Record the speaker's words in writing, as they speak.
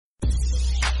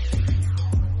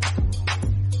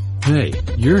Hey,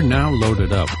 you're now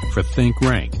loaded up for Think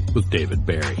Rank with David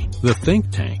Barry, the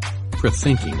think tank for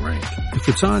thinking rank. If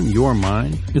it's on your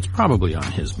mind, it's probably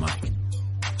on his mic.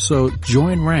 So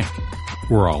join Rank.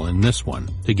 We're all in this one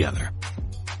together.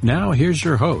 Now here's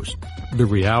your host, the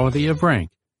reality of rank,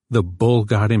 the bull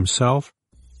god himself,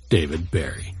 David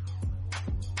Barry.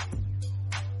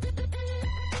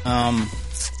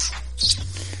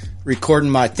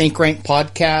 Recording my Think Rank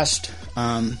podcast.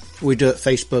 We do it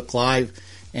Facebook Live,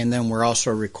 and then we're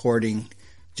also recording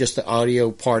just the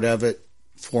audio part of it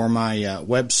for my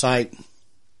website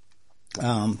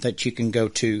that you can go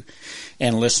to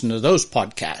and listen to those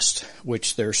podcasts,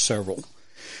 which there's several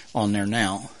on there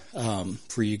now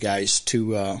for you guys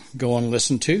to go and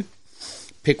listen to.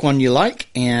 Pick one you like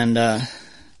and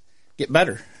get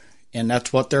better, and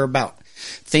that's what they're about.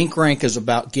 Think Rank is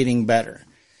about getting better.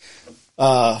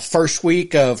 First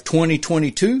week of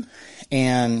 2022,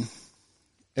 and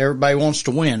everybody wants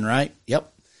to win, right?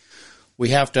 Yep. We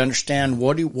have to understand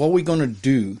what are we going to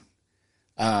do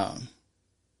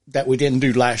that we didn't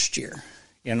do last year,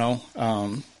 you know?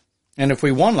 And if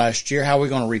we won last year, how are we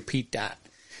going to repeat that?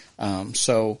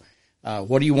 So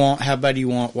what do you want? How bad do you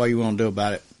want? What do you want to do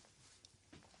about it?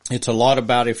 It's a lot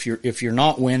about if you're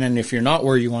not winning, if you're not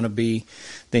where you want to be,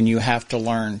 then you have to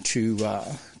learn to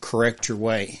correct your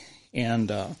way.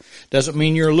 And doesn't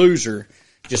mean you're a loser.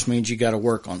 Just means you got to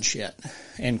work on shit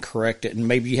and correct it. And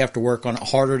maybe you have to work on it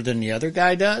harder than the other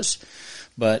guy does,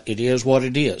 but it is what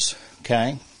it is.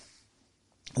 Okay.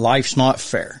 Life's not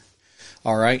fair.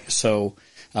 All right. So,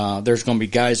 there's going to be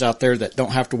guys out there that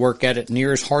don't have to work at it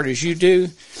near as hard as you do.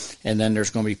 And then there's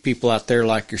going to be people out there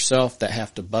like yourself that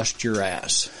have to bust your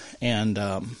ass and,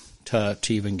 to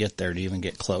even get there, to even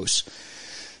get close.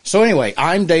 So anyway,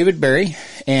 I'm David Barry,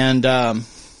 and,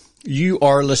 you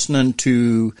are listening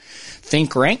to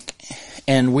Think Rank,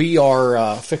 and we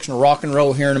are fixing to rock and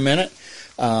roll here in a minute.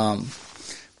 I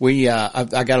got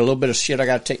a little bit of shit I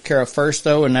got to take care of first,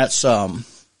 though, and that's I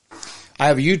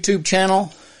have a YouTube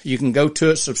channel. You can go to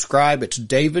it, subscribe. It's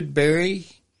David Barry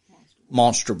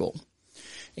Monstrable,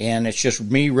 and it's just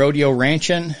me rodeo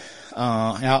ranching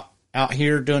out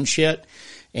here doing shit,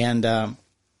 and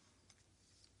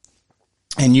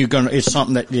it's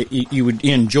something that you would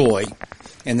enjoy.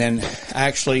 And then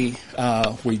actually,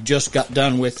 we just got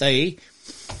done with a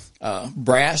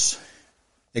brass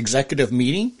executive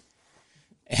meeting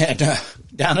and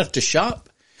down at the shop,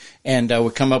 and we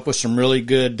come up with some really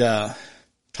good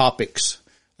topics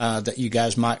that you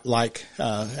guys might like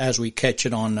as we catch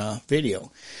it on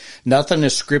video. Nothing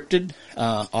is scripted,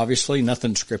 obviously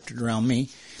nothing's scripted around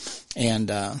me,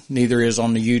 and neither is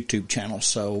on the YouTube channel.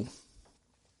 So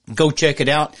go check it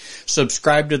out.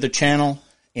 Subscribe to the channel.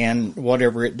 And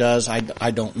whatever it does, I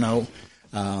don't know.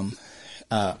 I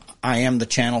am the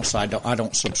channel, so I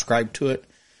don't subscribe to it,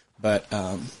 but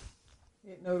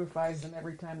it notifies them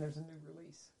every time there's a new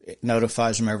release. It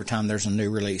notifies them every time there's a new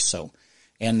release. So,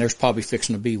 and there's probably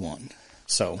fixing to be one.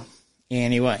 So,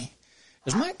 anyway,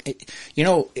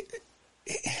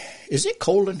 is it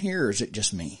cold in here, or is it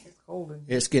just me? It's cold in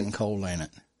here. It's getting cold, ain't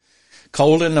it?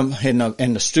 Cold in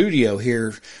the studio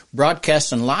here,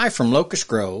 broadcasting live from Locust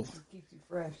Grove.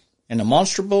 Fresh. In the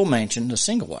Monster Bowl Mansion, the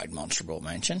single-wide Monster Bowl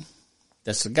Mansion.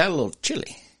 That's got a little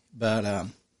chilly, but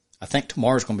I think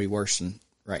tomorrow's going to be worse than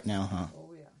right now, huh? Oh,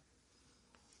 yeah.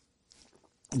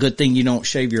 Good thing you don't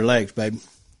shave your legs, babe.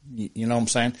 You know what I'm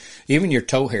saying? Even your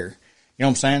toe hair. You know what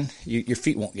I'm saying? Your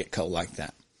feet won't get cold like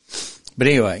that. But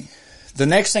anyway, the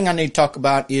next thing I need to talk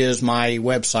about is my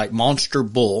website,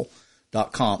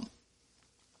 monsterbull.com.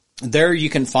 There you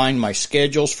can find my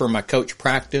schedules for my coach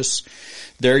practice.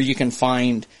 There you can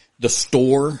find the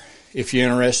store if you're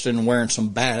interested in wearing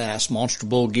some badass Monster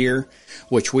Bull gear,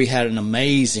 which we had an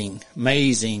amazing,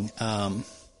 I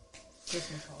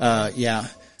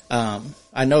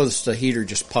noticed the heater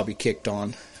just probably kicked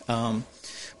on.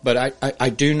 But I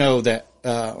do know that,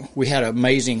 we had an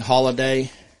amazing holiday,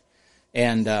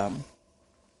 and,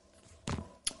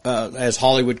 as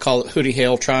Holly would call it, hoodie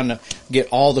hail, trying to get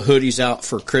all the hoodies out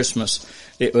for Christmas.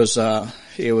 It was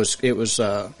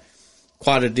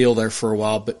quite a deal there for a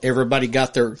while, but everybody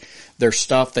got their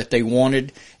stuff that they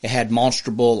wanted. It had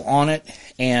Monster Bull on it,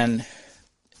 and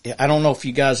I don't know if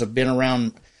you guys have been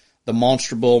around the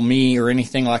Monster Bull, me or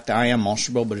anything like that. I am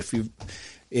Monster Bull, but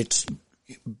it's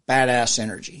badass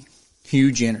energy,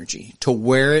 huge energy. To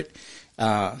wear it,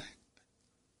 I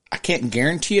can't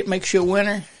guarantee it makes you a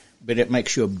winner, but it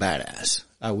makes you a badass.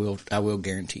 I will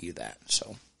guarantee you that.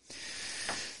 So,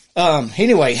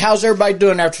 anyway, how's everybody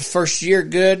doing after the first year?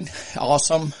 Good.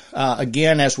 Awesome.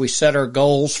 Again, as we set our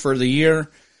goals for the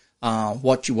year,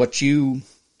 what you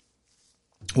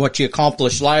what you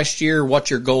accomplished last year, what's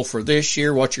your goal for this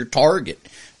year, what's your target.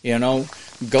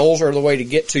 Goals are the way to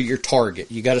get to your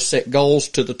target. You got to set goals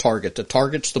to the target. The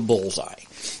target's the bullseye.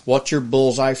 What's your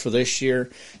bullseye for this year?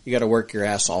 You got to work your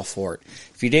ass off for it.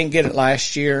 If you didn't get it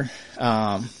last year,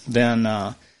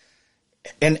 then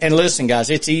listen,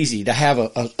 guys, it's easy to have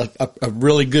a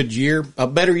really good year, a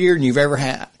better year than you've ever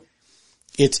had.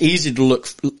 It's easy to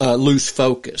lose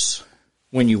focus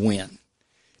when you win.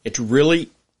 It's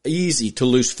really easy to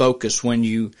lose focus when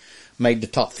you made the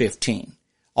top 15.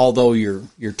 Although your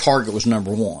target was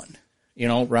number 1,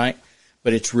 right?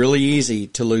 But it's really easy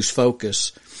to lose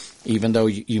focus, even though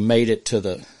you made it to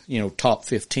the, top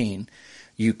 15.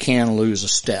 You can lose a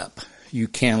step. You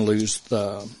can lose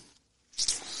the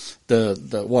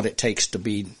what it takes to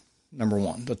be number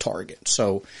 1, the target.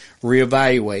 So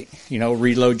reevaluate,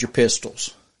 reload your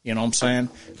pistols. You know what I'm saying?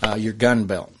 Your gun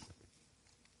belt.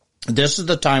 This is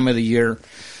the time of the year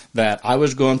that I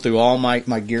was going through all my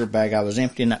gear bag. I was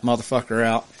emptying that motherfucker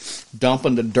out,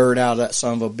 dumping the dirt out of that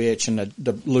son of a bitch and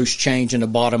the loose change in the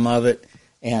bottom of it,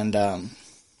 and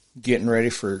getting ready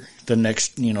for the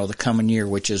next, the coming year,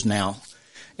 which is now.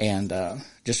 And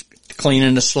just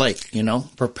cleaning the slate,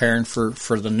 preparing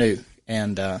for the new.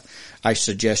 And I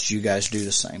suggest you guys do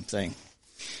the same thing.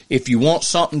 If you want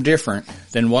something different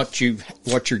than what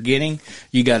you're getting,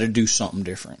 you got to do something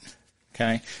different.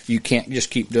 Okay? You can't just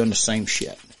keep doing the same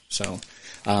shit. So,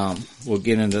 we'll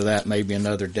get into that maybe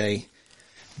another day.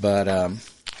 But,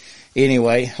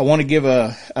 anyway, I want to give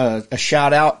a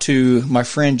shout out to my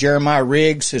friend Jeremiah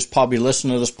Riggs, who's probably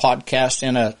listening to this podcast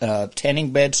in a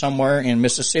tanning bed somewhere in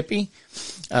Mississippi.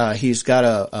 He's got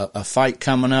a fight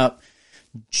coming up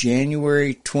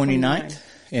January 29th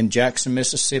in Jackson,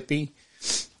 Mississippi.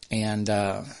 And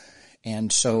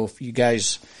so if you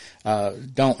guys,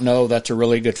 don't know, that's a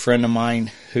really good friend of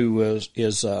mine who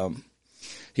is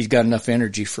he's got enough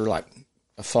energy for like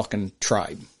a fucking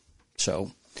tribe.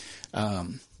 So,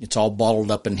 it's all bottled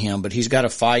up in him, but he's got a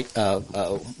fight,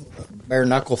 a bare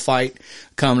knuckle fight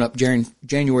coming up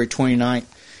January 29th.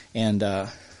 And,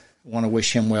 want to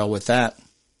wish him well with that.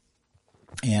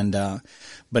 And,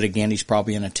 but again, he's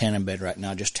probably in a tanning bed right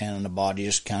now, just tanning the body,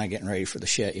 just kind of getting ready for the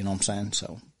shit. You know what I'm saying?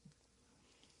 So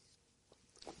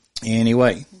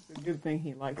anyway. It's a good thing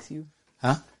he likes you.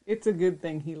 Huh? It's a good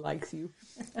thing he likes you.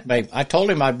 Babe, I told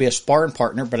him I'd be a sparring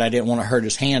partner, but I didn't want to hurt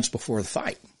his hands before the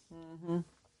fight. Mm-hmm.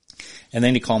 And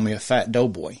then he called me a fat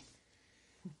doughboy.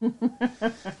 And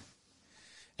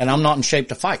I'm not in shape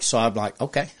to fight, so I'm like,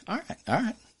 okay, all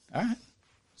right.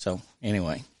 So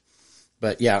anyway,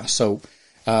 but yeah, so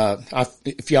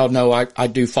if y'all know, I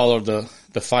do follow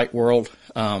the fight world.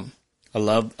 I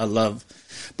love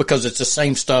because it's the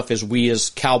same stuff as we as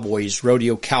cowboys,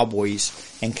 rodeo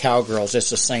cowboys and cowgirls. It's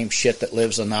the same shit that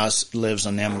lives in us, lives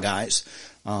in them guys.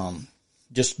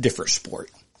 Just different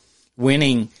sport.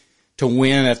 To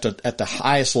win at the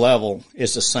highest level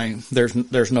is the same.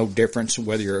 There's no difference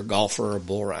whether you're a golfer or a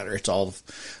bull rider. It's all,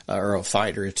 or a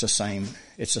fighter. It's the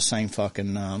same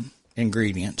fucking,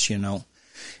 ingredients,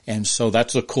 And so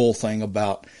that's the cool thing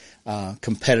about,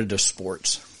 competitive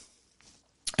sports.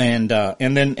 And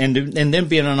then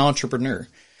being an entrepreneur,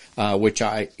 which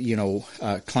I,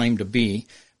 claim to be.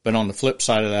 But on the flip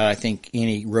side of that, I think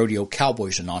any rodeo cowboy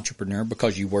is an entrepreneur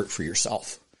because you work for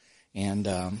yourself. And,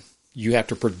 you have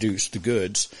to produce the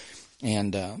goods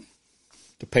and,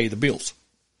 to pay the bills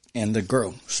and to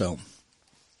grow. So,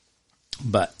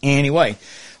 but anyway,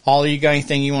 Holly, you got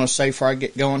anything you want to say before I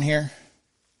get going here?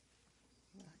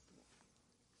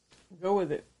 Go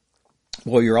with it.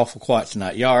 Well, you're awful quiet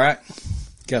tonight. You all right?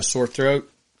 Got a sore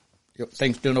throat?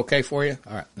 Things doing okay for you?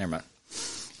 All right, never mind.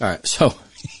 All right, so,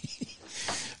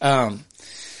 all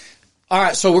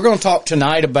right, so we're going to talk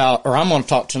tonight about, or I'm going to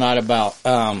talk tonight about,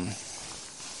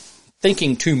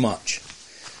 thinking too much.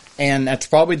 And that's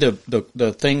probably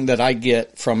the thing that I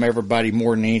get from everybody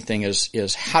more than anything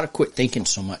is how to quit thinking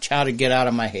so much, how to get out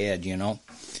of my head,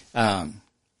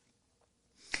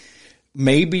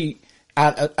 maybe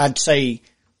I'd say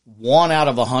 1 out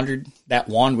of 100, that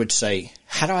one would say,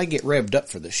 how do I get revved up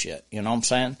for this shit? You know what I'm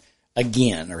saying?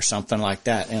 Again, or something like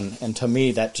that. And to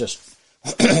me, that just,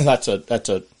 that's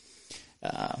a,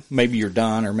 maybe you're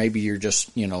done, or maybe you're just,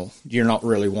 you're not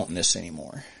really wanting this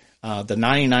anymore. The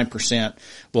 99%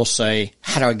 will say,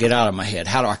 how do I get out of my head?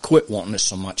 How do I quit wanting this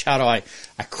so much? How do I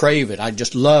crave it. I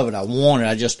just love it. I want it.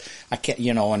 I can't,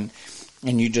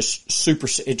 and you just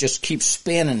it just keeps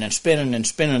spinning and spinning and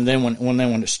spinning. And then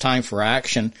when it's time for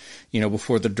action,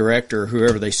 before the director or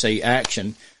whoever they say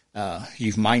action,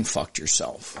 you've mind fucked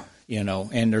yourself,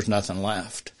 and there's nothing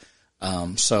left.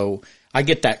 So I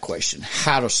get that question,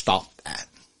 how to stop that.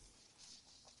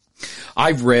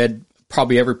 I've read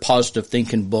probably every positive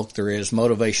thinking book there is,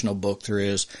 motivational book there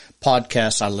is,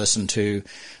 podcasts I listen to,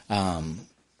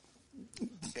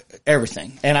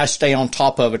 everything. And I stay on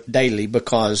top of it daily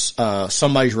because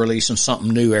somebody's releasing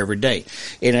something new every day.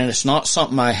 And it's not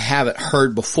something I haven't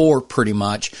heard before pretty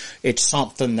much. It's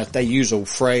something that they use a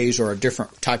phrase or a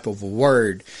different type of a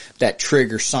word that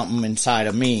triggers something inside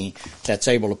of me that's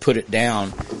able to put it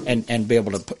down and be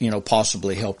able to,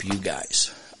 possibly help you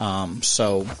guys.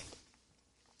 So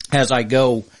as I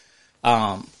go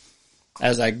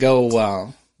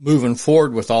moving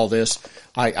forward with all this,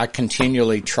 I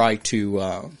continually try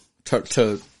to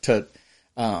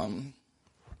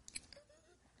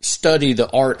study the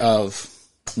art of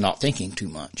not thinking too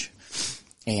much.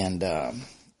 And,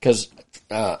 cause,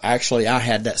 actually I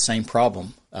had that same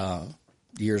problem,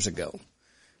 years ago,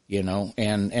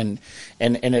 and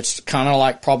it's kind of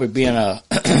like probably being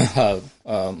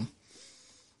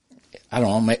I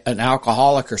don't know, an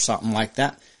alcoholic or something like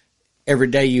that. Every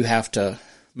day you have to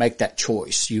make that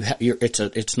choice.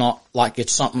 It's not like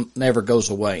it's something that never goes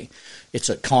away. It's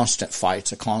a constant fight.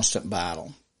 It's a constant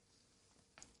battle.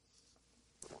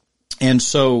 And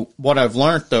so what I've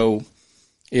learned though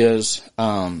is,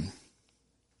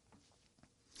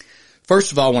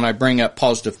 first of all, when I bring up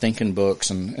positive thinking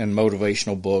books and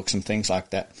motivational books and things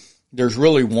like that, there's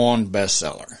really one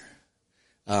bestseller,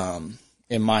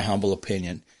 in my humble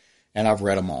opinion, and I've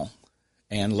read them all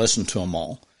and listened to them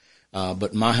all.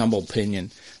 But in my humble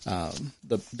opinion,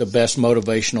 the best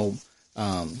motivational,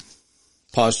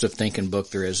 positive thinking book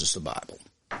there is the Bible.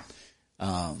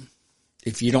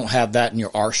 If you don't have that in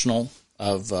your arsenal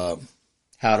of,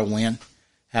 how to win,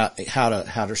 how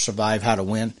to survive, how to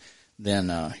win,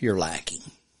 then, you're lacking.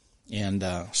 And,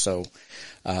 so,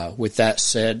 with that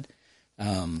said,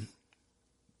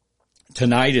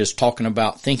 tonight is talking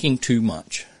about thinking too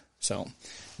much. So,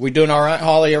 we doing all right,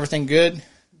 Holly? Everything good?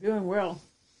 Doing well.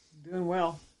 Doing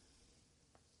well.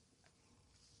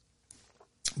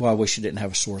 Well, I wish you didn't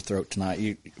have a sore throat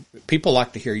tonight. People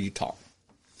like to hear you talk.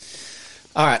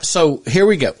 All right, so here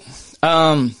we go.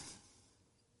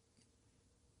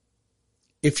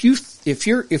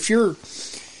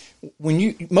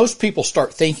 Most people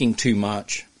start thinking too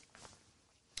much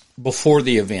before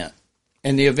the event.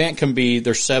 And the event can be,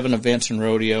 there's 7 events in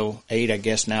rodeo, 8, I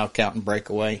guess now, counting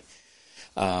breakaway,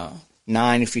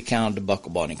 9 if you count the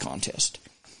buckle bunny contest.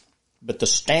 But the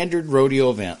standard rodeo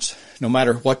events, no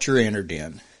matter what you're entered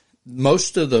in,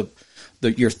 most of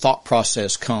your thought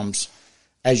process comes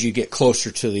as you get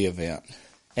closer to the event.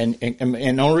 And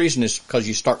the only reason is because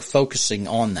you start focusing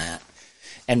on that.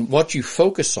 And what you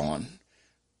focus on,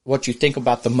 what you think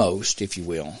about the most, if you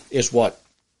will, is what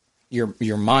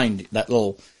your mind, that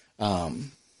little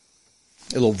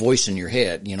voice in your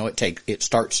head, it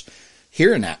starts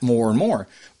hearing that more and more.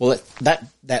 Well,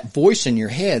 that voice in your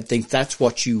head thinks that's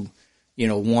what you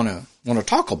want to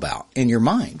talk about in your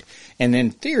mind. And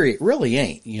in theory, it really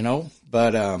ain't,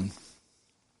 but,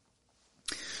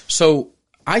 so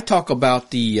I talk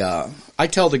about I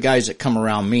tell the guys that come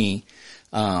around me,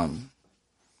 the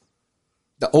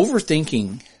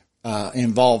overthinking,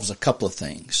 involves a couple of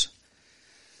things.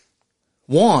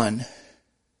 One,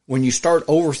 when you start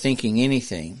overthinking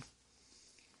anything,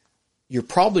 you're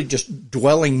probably just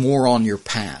dwelling more on your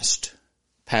past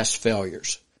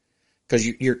failures. Because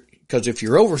if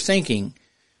you're overthinking,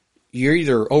 you're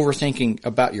either overthinking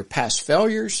about your past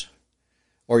failures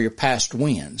or your past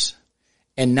wins.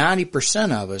 And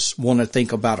 90% of us want to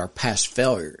think about our past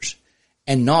failures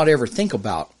and not ever think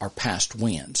about our past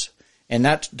wins. And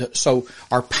so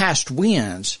our past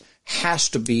wins has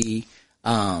to be,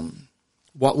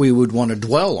 what we would want to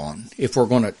dwell on if we're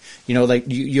going to,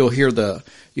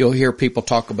 you'll hear people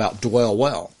talk about dwell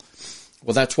well.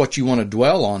 Well, that's what you want to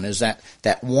dwell on, is that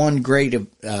one great,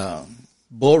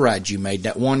 bull ride you made,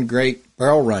 that one great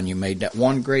barrel run you made, that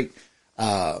one great,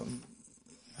 help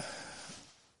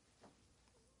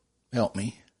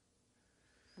me.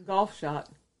 Golf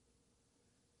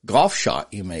shot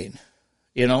You made,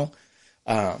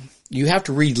 you have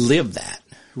to relive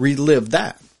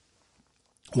that.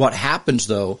 What happens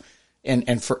though, and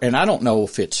I don't know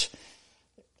if it's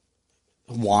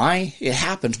why it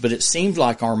happens, but it seems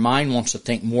like our mind wants to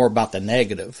think more about the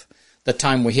negative. The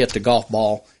time we hit the golf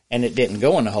ball and it didn't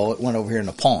go in the hole, it went over here in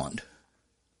the pond.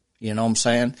 You know what I'm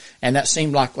saying? And that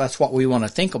seemed like that's what we want to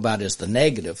think about, is the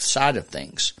negative side of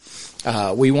things.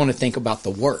 We want to think about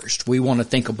the worst. We want to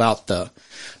think about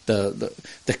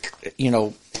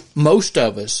most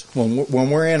of us, when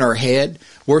we're in our head,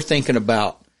 we're thinking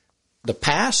about the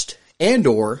past, and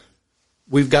or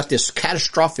we've got this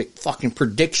catastrophic fucking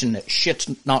prediction that shit's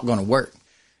not going to work.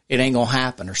 It ain't going to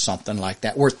happen or something like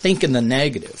that. We're thinking the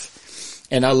negative.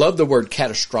 And I love the word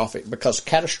catastrophic because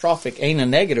catastrophic ain't a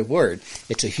negative word.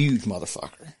 It's a huge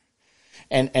motherfucker.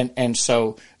 And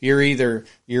so you're either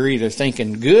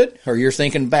thinking good or you're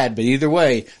thinking bad, but either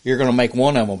way, you're going to make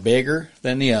one of them bigger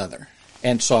than the other.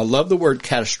 And so I love the word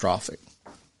catastrophic.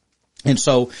 And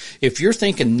so if you're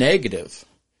thinking negative,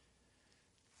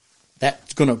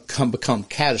 that's going to become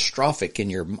catastrophic in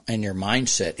your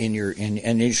mindset,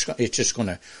 and it's just going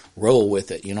to roll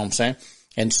with it. You know what I'm saying?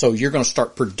 And so you're going to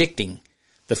start predicting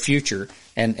the future,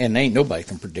 and ain't nobody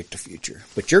can predict the future,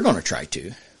 but you're going to try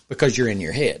to because you're in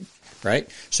your head. Right?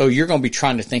 So you're going to be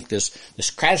trying to think this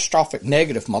catastrophic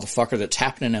negative motherfucker that's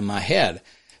happening in my head.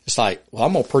 It's like, well,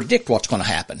 I'm going to predict what's going to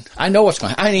happen. I know what's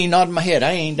going to happen. I ain't even nodding my head.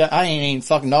 I ain't even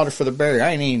fucking nodded for the barrier.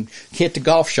 I ain't even hit the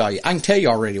golf shot yet. I can tell you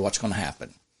already what's going to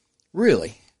happen.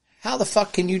 Really? How the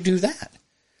fuck can you do that?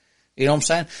 You know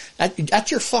what I'm saying? That's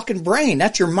your fucking brain.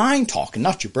 That's your mind talking,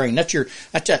 not your brain. That's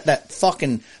that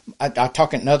fucking, I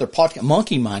talk in another podcast,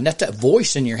 monkey mind. That's that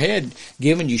voice in your head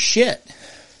giving you shit.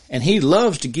 And he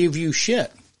loves to give you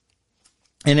shit.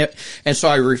 And so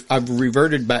I've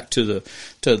reverted back to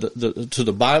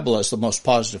the Bible as the most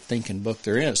positive thinking book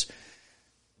there is.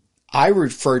 I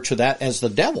refer to that as the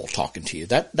devil talking to you.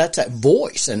 That's that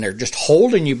voice, and they're just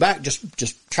holding you back,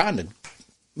 just trying to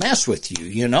mess with you,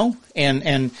 you know,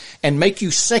 and make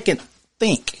you second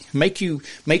think, make you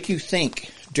think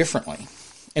differently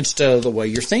instead of the way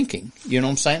you're thinking. You know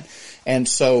what I'm saying? And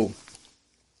so,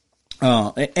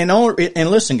 and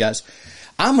listen, guys,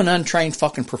 I'm an untrained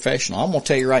fucking professional. I'm going to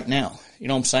tell you right now. You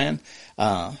know what I'm saying?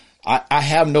 I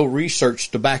have no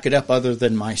research to back it up other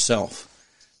than myself.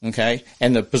 Okay.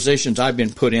 And the positions I've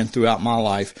been put in throughout my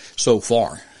life so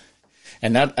far.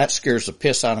 And that scares the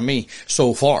piss out of me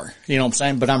so far. You know what I'm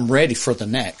saying? But I'm ready for the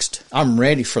next. I'm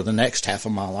ready for the next half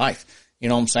of my life. You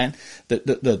know what I'm saying?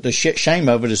 The shame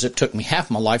of it is it took me half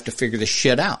my life to figure this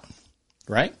shit out.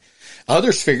 Right?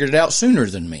 Others figured it out sooner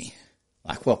than me.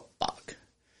 Like, well, fuck.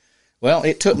 Well,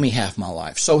 it took me half my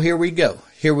life. So here we go.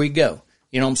 Here we go.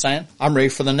 You know what I'm saying? I'm ready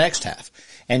for the next half.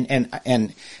 And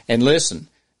listen,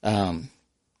 I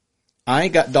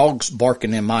ain't got dogs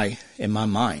barking in my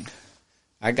mind.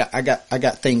 I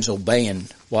got things obeying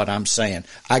what I'm saying.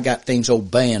 I got things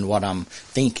obeying what I'm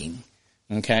thinking.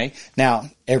 Okay? Now,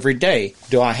 every day,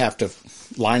 do I have to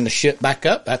line the shit back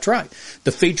up? That's right.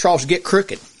 The feed troughs get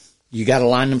crooked. You gotta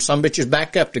line them some bitches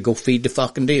back up to go feed the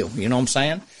fucking deal. You know what I'm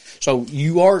saying? So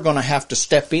you are gonna have to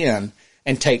step in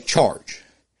and take charge.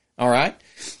 Alright?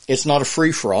 It's not a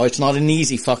free-for-all. It's not an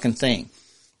easy fucking thing.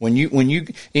 When you,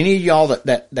 any of y'all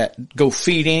that go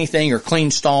feed anything or clean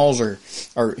stalls or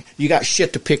you got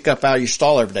shit to pick up out of your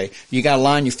stall every day, you gotta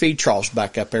line your feed troughs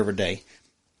back up every day.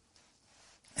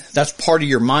 That's part of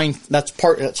your mind. That's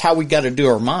how we gotta do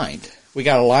our mind. We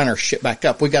gotta line our shit back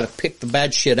up. We gotta pick the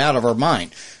bad shit out of our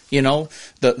mind. You know,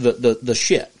 the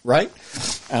shit, right?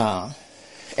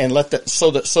 And let that,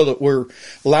 so that we're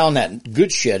allowing that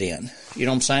good shit in. You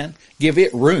know what I'm saying? Give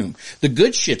it room. The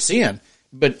good shit's in,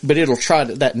 but it'll try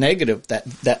to, that negative,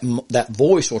 that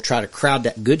voice will try to crowd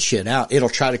that good shit out. It'll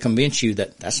try to convince you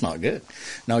that that's not good.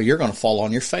 No, you're gonna fall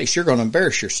on your face. You're gonna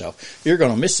embarrass yourself. You're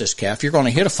gonna miss this calf. You're gonna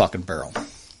hit a fucking barrel.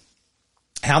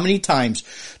 How many times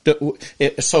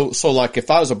so like if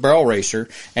I was a barrel racer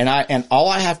and all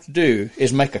I have to do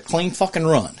is make a clean fucking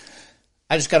run.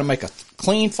 I just gotta make a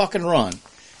clean fucking run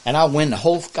and I'll win the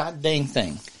whole goddamn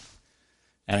thing.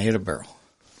 And I hit a barrel.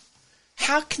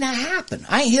 How can that happen?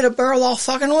 I ain't hit a barrel all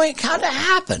fucking week. How'd that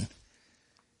happen?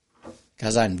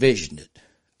 Because I envisioned it.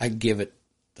 I give it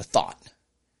the thought.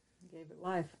 You gave it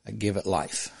life. I give it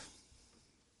life.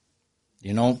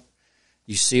 You know?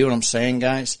 You see what I'm saying,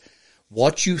 guys?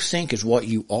 What you think is what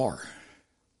you are.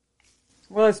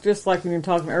 Well, it's just like when you were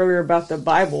talking earlier about the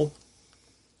Bible.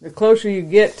 The closer you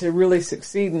get to really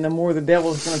succeeding, the more the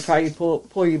devil's going to try to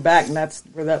pull you back, and that's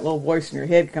where that little voice in your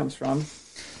head comes from.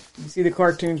 You see the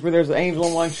cartoons where there's an angel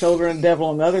on one shoulder and a devil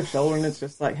on the other shoulder, and it's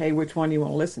just like, hey, which one do you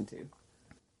want to listen to?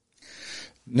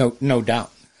 No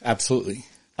doubt. Absolutely.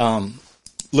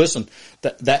 Listen,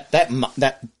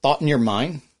 that thought in your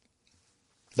mind,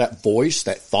 that voice,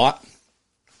 that thought,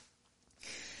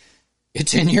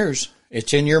 it's in yours.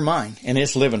 It's in your mind, and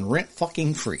it's living rent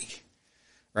fucking free,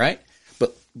 right?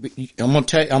 But I'm gonna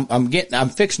tell you, I'm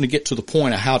fixing to get to the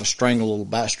point of how to strangle a little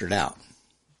bastard out.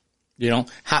 You know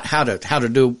how to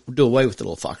do away with the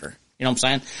little fucker. You know what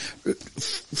I'm saying?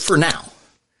 For now,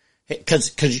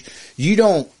 because you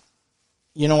don't.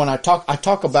 You know, when I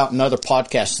talk about in other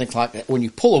podcasts, things like that, when you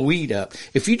pull a weed up,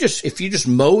 if you just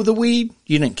mow the weed,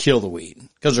 you didn't kill the weed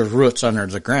because there's roots under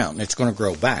the ground. It's going to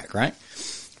grow back, right?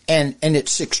 And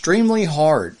it's extremely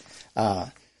hard,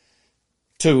 to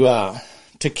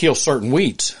kill certain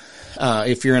weeds.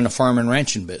 if you're in the farm and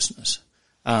ranching business.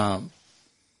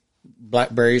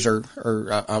 Blackberries are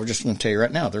I was just going to tell you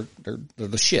right now, they're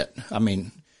the shit. I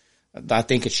mean, I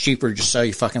think it's cheaper to just sell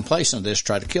your fucking place than this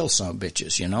try to kill some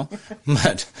bitches, you know?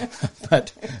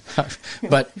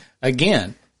 But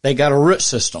again, they got a root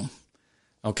system.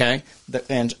 Okay?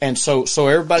 And so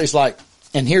everybody's like,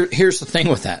 and here's the thing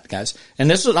with that, guys. And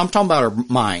this is, I'm talking about our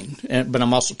mind, but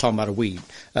I'm also talking about a weed,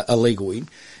 a legal weed,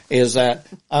 is that,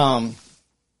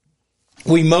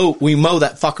 we mow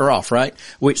that fucker off, right?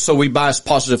 So we buy a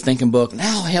positive thinking book.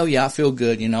 Now, hell yeah, I feel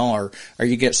good, you know, or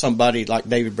you get somebody like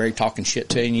David Berry talking shit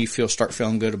to you and you start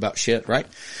feeling good about shit, right?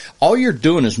 All you're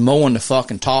doing is mowing the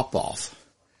fucking top off.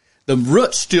 The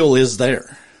root still is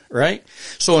there, right?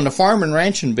 So in the farm and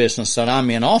ranching business that I'm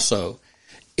in also,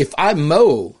 if I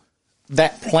mow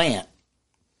that plant,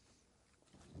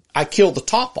 I kill the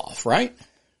top off, right?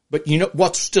 But you know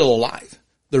what's still alive?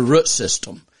 The root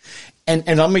system. And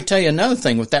let me tell you another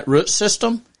thing with that root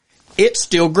system, it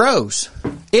still grows.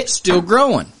 It's still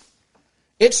growing.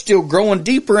 It's still growing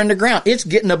deeper in the ground. It's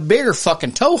getting a bigger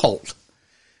fucking toehold.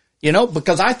 You know,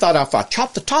 because I thought if I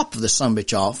chop the top of this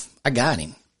sumbitch off, I got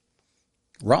him.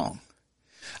 Wrong.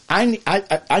 I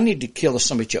need to kill the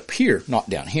sumbitch up here, not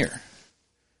down here.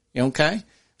 Okay?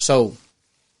 So,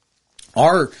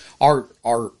 and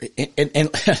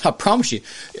I promise you,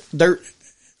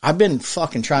 I've been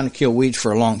fucking trying to kill weeds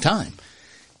for a long time.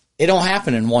 It don't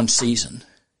happen in one season.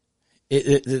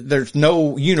 There's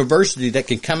no university that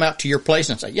can come out to your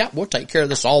place and say, yeah, we'll take care of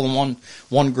this all in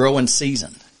one growing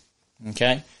season.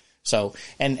 Okay? So,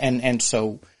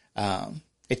 so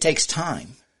it takes time.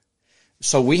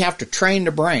 So we have to train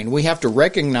the brain. We have to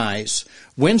recognize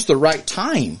when's the right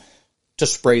time to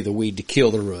spray the weed to kill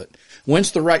the root.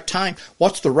 When's the right time?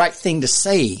 What's the right thing to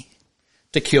say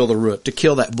to kill the root, to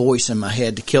kill that voice in my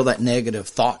head, to kill that negative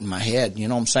thought in my head? You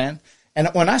know what I'm saying? And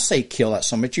when I say kill that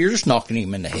somebody, you're just knocking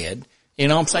him in the head. You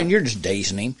know what I'm saying? You're just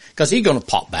dazing him because he's going to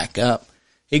pop back up.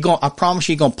 I promise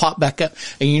you, he's going to pop back up.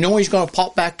 And you know when he's going to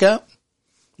pop back up?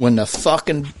 When the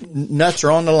fucking nuts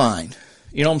are on the line.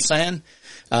 You know what I'm saying?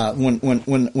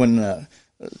 When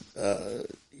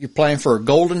you're playing for a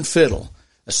golden fiddle,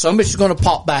 somebody's going to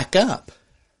pop back up.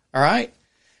 All right?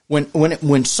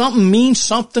 When something means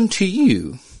something to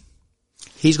you,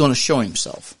 he's going to show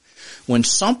himself. When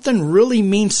something really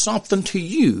means something to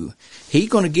you, he's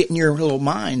going to get in your little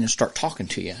mind and start talking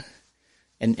to you.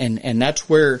 And that's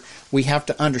where we have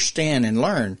to understand and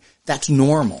learn that's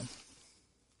normal.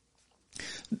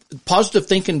 Positive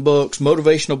thinking books,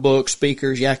 motivational books,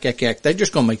 speakers, yak, they're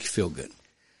just going to make you feel good.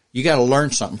 You got to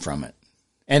learn something from it.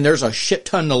 And there's a shit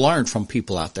ton to learn from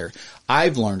people out there.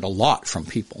 I've learned a lot from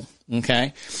people.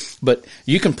 Okay? But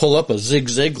you can pull up a Zig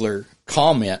Ziglar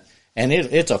comment and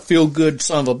it's a feel good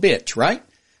son of a bitch, right?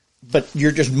 But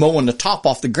you're just mowing the top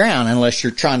off the ground unless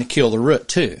you're trying to kill the root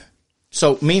too.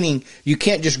 So meaning you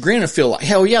can't just grin and feel like,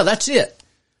 hell yeah, that's it.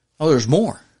 Oh, there's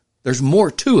more. There's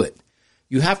more to it.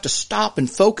 You have to stop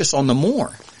and focus on the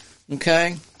more.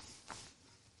 Okay?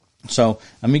 So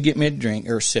let me get me a drink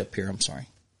or a sip here. I'm sorry.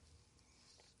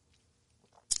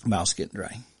 Mouth's getting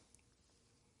dry.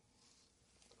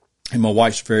 And my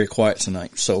wife's very quiet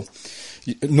tonight. So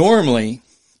normally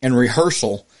in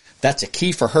rehearsal, that's a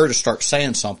key for her to start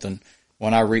saying something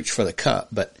when I reach for the cup.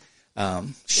 But Did I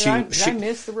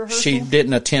miss the rehearsal? She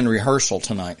didn't attend rehearsal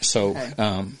tonight. So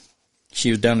okay.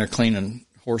 She was down there cleaning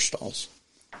horse stalls.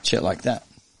 Shit like that.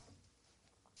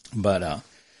 But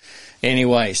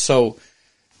anyway, so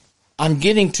I'm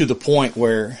getting to the point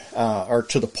where, or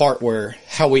to the part where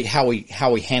how we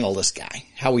handle this guy,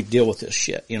 how we deal with this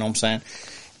shit. You know what I'm saying?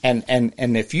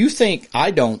 And if you think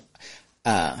I don't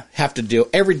have to deal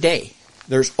every day,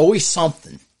 there's always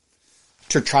something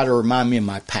to try to remind me of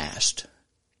my past.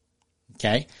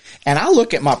 Okay? And I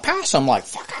look at my past, I'm like,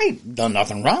 fuck, I ain't done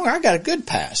nothing wrong. I got a good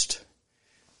past.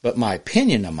 But my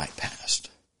opinion of my past.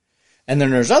 And then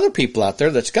there's other people out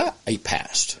there that's got a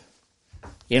past.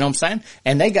 You know what I'm saying?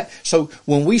 And so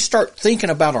when we start thinking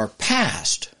about our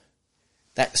past,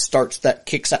 that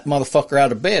kicks that motherfucker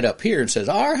out of bed up here and says,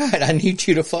 all right, I need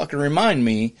you to fucking remind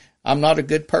me I'm not a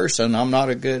good person. I'm not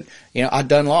a good, I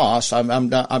done lost. I'm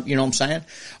done, you know what I'm saying?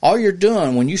 All you're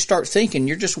doing when you start thinking,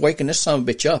 you're just waking this son of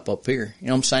a bitch up here. You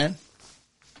know what I'm saying?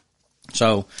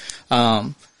 So,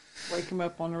 wake him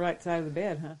up on the right side of the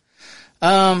bed,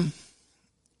 huh?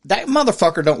 That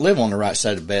motherfucker don't live on the right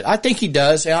side of the bed. I think he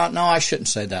does. Yeah, no, I shouldn't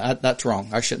say that. That's wrong.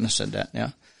 I shouldn't have said that.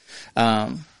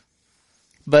 Yeah.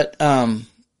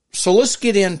 So let's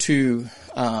get into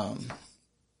how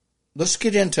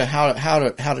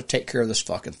to take care of this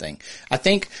fucking thing. I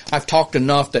think I've talked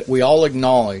enough that we all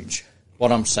acknowledge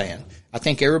what I'm saying. I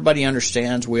think everybody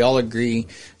understands. We all agree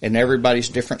in everybody's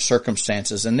different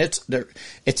circumstances, and it's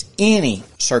any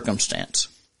circumstance.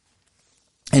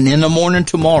 And in the morning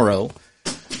tomorrow,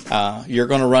 you're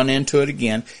going to run into it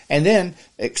again. And then,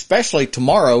 especially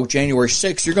tomorrow, January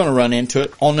 6th, you're going to run into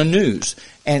it on the news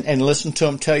and listen to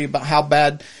them tell you about how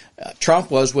bad Trump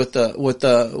was with the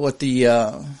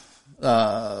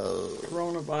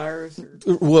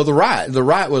coronavirus. Well, the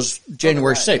riot was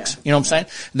January 6th. Yeah. You know what I'm saying?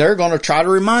 They're going to try to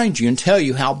remind you and tell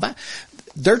you how bad.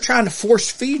 They're trying to force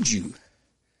feed you.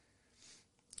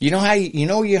 You know how you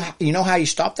know how you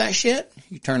stop that shit?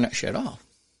 You turn that shit off.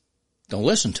 Don't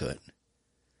listen to it.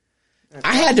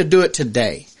 I had to do it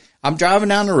today. I'm driving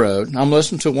down the road and I'm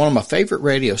listening to one of my favorite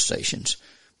radio stations.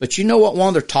 But you know what one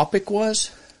of their topic was?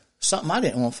 Something I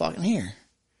didn't want to fucking hear.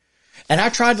 And I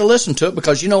tried to listen to it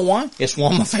because you know why? It's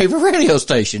one of my favorite radio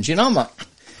stations. You know, I'm like,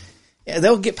 yeah,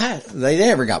 they'll get past. They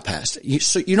never got past it.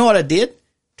 So you know what I did?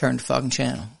 Turned the fucking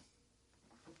channel.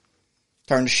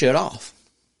 Turned the shit off.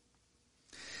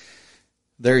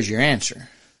 There's your answer.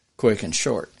 Quick and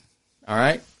short. All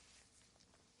right?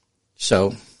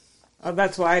 So.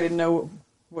 That's why I didn't know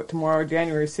what tomorrow,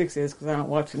 January 6th is, because I don't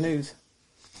watch the news.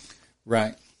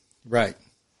 Right.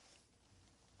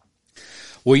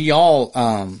 We all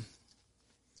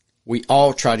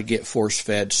try to get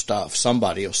force-fed stuff.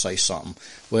 Somebody will say something.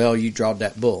 Well, you drawed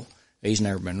that bull. He's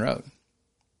never been rode.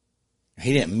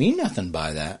 He didn't mean nothing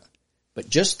by that.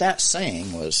 But just that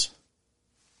saying was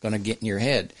going to get in your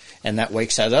head. And that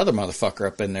wakes that other motherfucker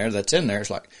up in there that's in there.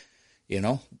 It's like,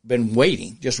 been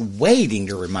waiting, just waiting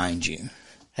to remind you.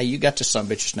 Hey, you got to some bitch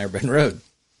that's never been rode.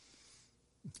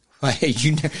 Hey,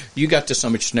 you got to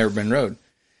some bitch that's never been rode.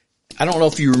 I don't know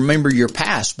if you remember your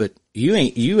past, but you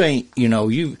ain't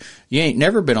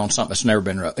never been on something that's never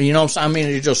been rode. You know what I'm saying? I mean,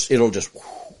 it'll just,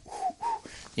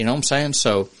 you know what I'm saying?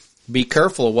 So be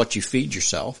careful of what you feed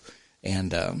yourself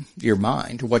and, your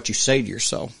mind, what you say to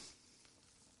yourself.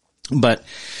 But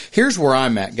here's where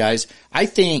I'm at, guys. I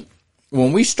think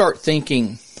when we start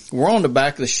thinking we're on the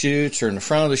back of the chutes or in the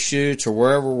front of the chutes or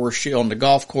wherever we're on the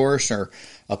golf course or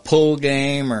a pool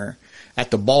game or at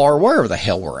the bar, wherever the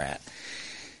hell we're at,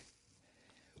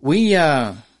 we,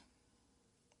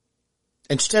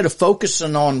 instead of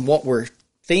focusing on what we're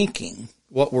thinking,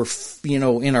 what we're,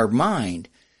 in our mind,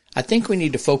 I think we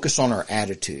need to focus on our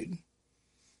attitude.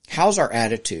 How's our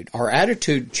attitude? Our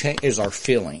attitude is our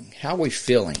feeling. How are we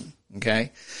feeling?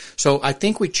 Okay. So I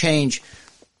think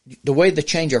the way to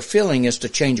change our feeling is to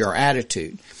change our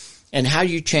attitude. And how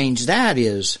you change that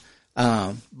is,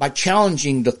 by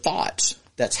challenging the thoughts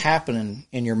that's happening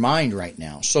in your mind right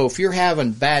now. So if you're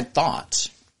having bad thoughts,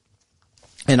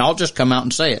 and I'll just come out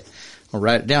and say it, I'll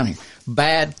write it down here.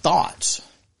 Bad thoughts.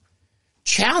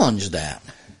 Challenge that.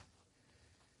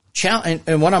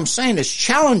 And what I'm saying is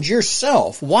challenge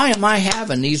yourself. Why am I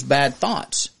having these bad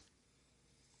thoughts?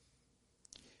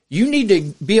 You need to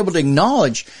be able to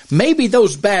acknowledge maybe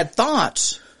those bad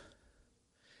thoughts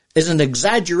is an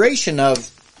exaggeration of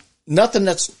nothing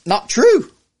that's not true.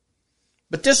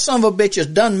 But this son of a bitch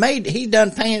he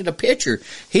done painted a picture.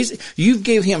 You've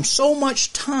gave him so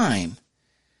much time.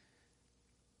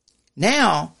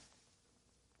 Now,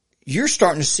 you're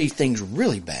starting to see things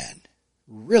really bad.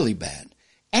 Really bad.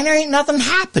 And there ain't nothing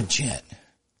happened yet.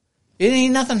 It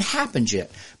ain't nothing happened yet.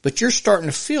 But you're starting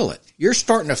to feel it. You're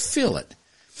starting to feel it.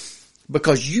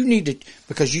 Because you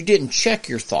didn't check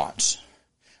your thoughts.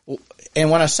 And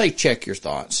when I say check your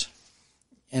thoughts,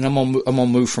 and I'm gonna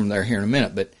move from there here in a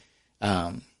minute, but,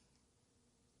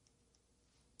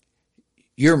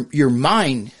 your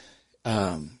mind's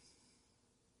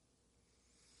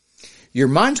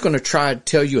going to try to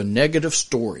tell you a negative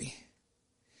story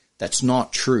that's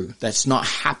not true, that's not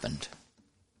happened.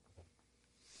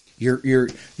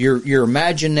 Your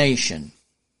imagination,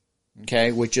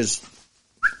 okay, which is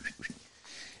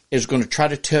going to try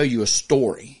to tell you a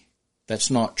story that's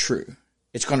not true.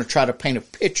 It's going to try to paint a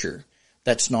picture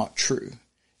that's not true.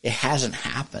 It hasn't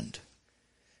happened.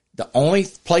 The only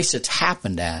place it's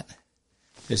happened at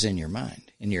is in your mind,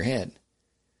 in your head.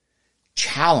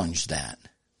 Challenge that.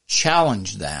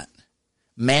 Challenge that.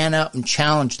 Man up and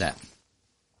challenge that.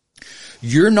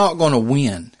 You're not going to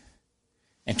win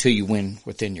until you win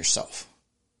within yourself.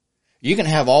 You can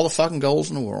have all the fucking goals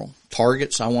in the world.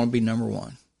 Targets, I want to be number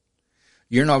one.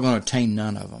 You're not going to attain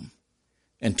none of them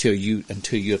until you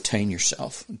attain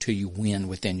yourself, until you win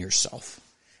within yourself,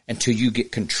 until you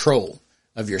get control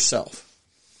of yourself.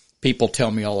 People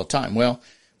tell me all the time, well,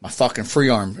 my fucking free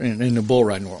arm in the bull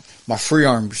riding world, my free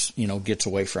arms, gets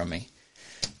away from me.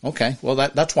 Okay, well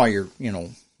that's why you're,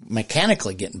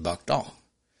 mechanically getting bucked off.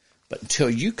 But until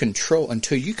you can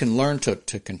learn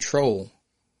to control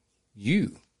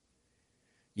you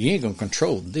You ain't going to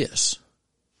control this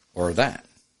or that.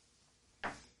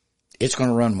 It's going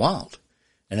to run wild.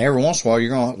 And every once in a while,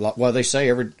 you're going to, well, they say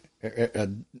a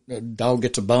dog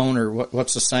gets a bone, or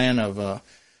what's the saying of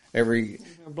every...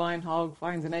 A blind hog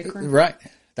finds an acorn. Right.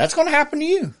 That's going to happen to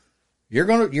you. You're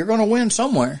going to win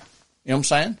somewhere. You know what I'm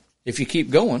saying? If you keep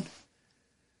going.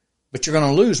 But you're going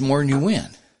to lose more than you win.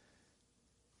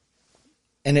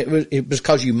 And it was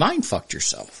because you mind fucked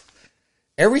yourself.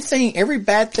 Every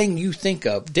bad thing you think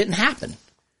of didn't happen.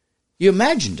 You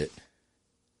imagined it.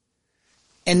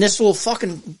 And this little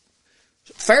fucking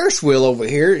Ferris wheel over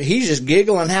here, he's just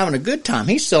giggling, having a good time.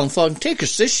 He's selling fucking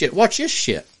tickets to this shit. Watch this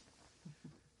shit.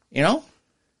 You know?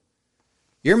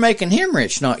 You're making him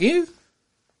rich, not you.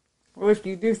 Well, if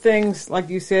you do things, like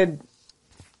you said,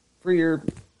 for your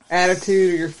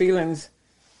attitude or your feelings,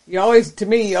 you always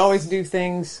do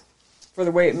things for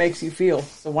the way it makes you feel.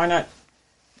 So why not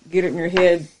get it in your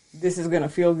head, this is going to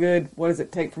feel good. What does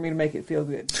it take for me to make it feel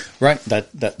good? Right.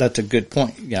 That's a good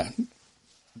point. Yeah.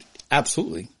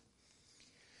 Absolutely.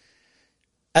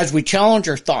 As we challenge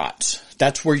our thoughts,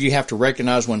 that's where you have to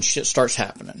recognize when shit starts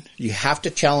happening. You have to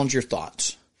challenge your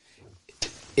thoughts.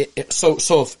 So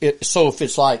if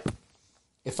it's like,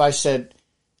 if I said,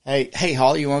 hey,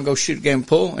 Holly, you want to go shoot a game of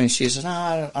pool? And she says,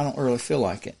 no, I don't really feel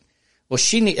like it. Well,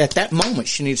 at that moment,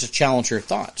 she needs to challenge her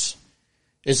thoughts.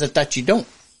 Is it that you don't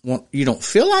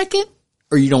feel like it,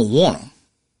 or you don't want them?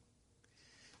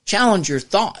 Challenge your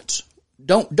thoughts.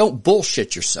 Don't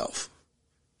bullshit yourself,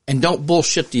 and don't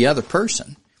bullshit the other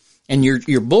person. And you're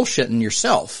bullshitting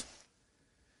yourself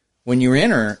when you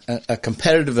enter a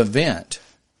competitive event,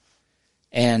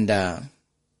 and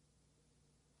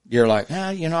you're like,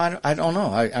 I don't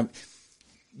know.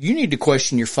 You need to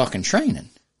question your fucking training.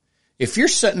 If you're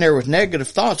sitting there with negative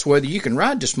thoughts, whether you can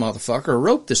ride this motherfucker or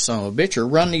rope this son of a bitch or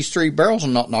run these 3 barrels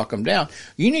and not knock them down,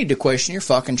 you need to question your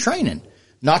fucking training,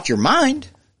 not your mind.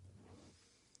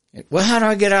 Well, how do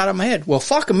I get out of my head? Well,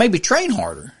 fucking maybe train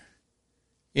harder.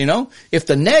 You know, if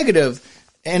the negative,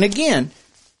 and again,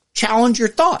 challenge your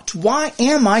thoughts. Why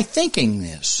am I thinking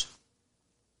this?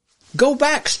 Go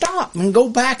back, stop, and go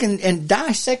back and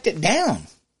dissect it down.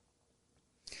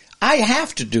 I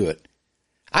have to do it.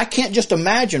 I can't just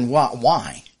imagine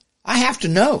why. I have to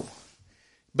know.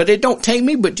 But it don't take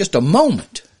me but just a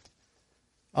moment.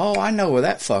 Oh, I know where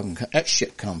that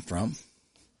shit come from.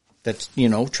 That's,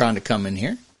 trying to come in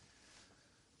here.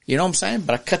 You know what I'm saying?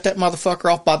 But I cut that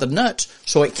motherfucker off by the nuts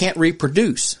so it can't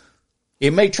reproduce.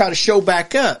 It may try to show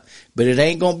back up, but it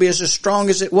ain't going to be as strong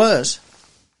as it was.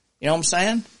 You know what I'm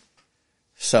saying?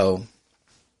 So,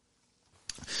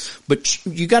 but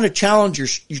you got to challenge your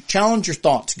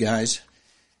thoughts, guys.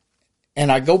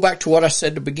 And I go back to what I said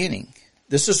at the beginning.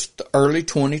 This is the early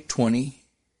 2022.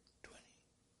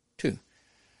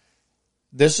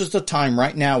 This is the time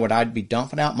right now when I'd be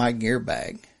dumping out my gear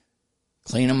bag,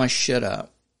 cleaning my shit up,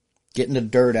 getting the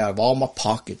dirt out of all my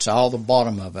pockets, all the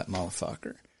bottom of that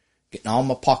motherfucker, getting all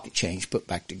my pocket change put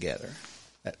back together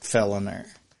that fell in there.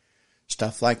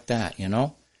 Stuff like that,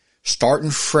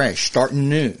 Starting fresh, starting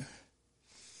new.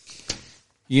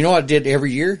 You know what I did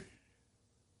every year?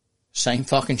 Same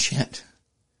fucking shit.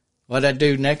 What I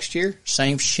do next year?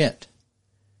 Same shit.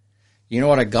 You know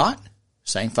what I got?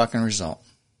 Same fucking result.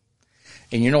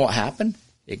 And you know what happened?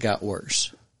 It got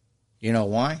worse. You know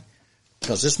why?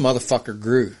 Because this motherfucker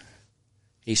grew.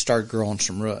 He started growing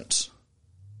some roots.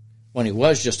 When he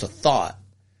was just a thought,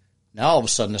 now all of a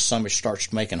sudden this son bitch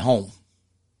starts making home.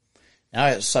 Now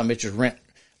that son bitch is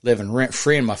living rent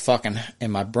free in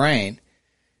my brain,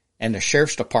 and the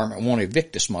sheriff's department won't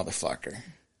evict this motherfucker.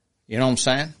 You know what I'm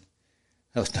saying?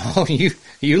 No,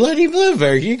 you let him live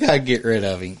there. You gotta get rid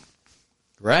of him.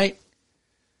 Right?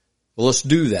 Well, let's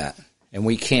do that. And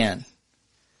we can.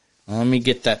 Well, let me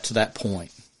get that to that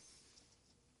point.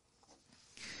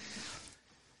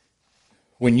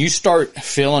 When you start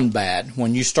feeling bad,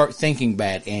 when you start thinking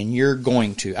bad, and you're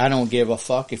going to, I don't give a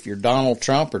fuck if you're Donald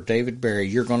Trump or David Barry,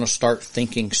 you're going to start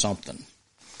thinking something.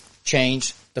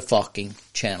 Change the fucking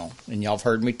channel. And y'all have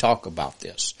heard me talk about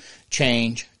this.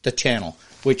 Change the channel.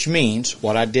 Which means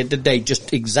what I did today,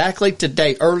 just exactly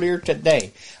today, earlier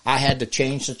today, I had to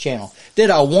change the channel. Did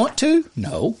I want to?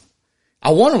 No.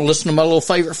 I want to listen to my little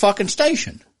favorite fucking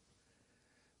station.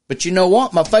 But you know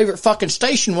what? My favorite fucking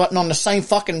station wasn't on the same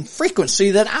fucking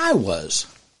frequency that I was.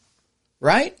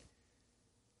 Right?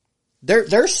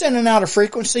 They're sending out a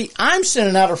frequency. I'm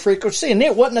sending out a frequency, and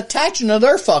it wasn't attaching to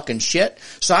their fucking shit.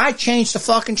 So I changed the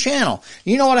fucking channel.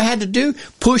 You know what I had to do?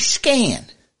 Push scan.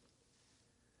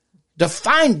 To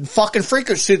find fucking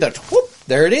frequency that, whoop,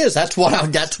 there it is. That's what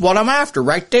I'm after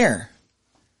right there.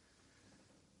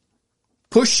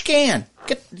 Push scan.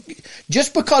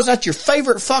 just because that's your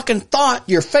favorite fucking thought,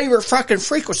 your favorite fucking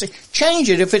frequency, change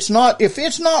it. If it's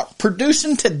not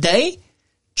producing today,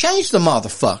 change the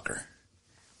motherfucker.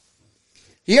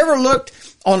 You ever looked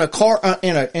on a car,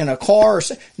 in a car,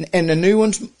 and the new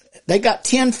ones, they got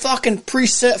 10 fucking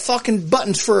preset fucking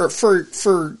buttons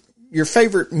for your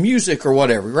favorite music or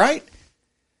whatever, right?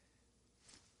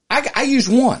 I use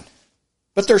one,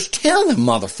 but there's 10 of them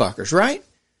motherfuckers, right?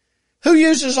 Who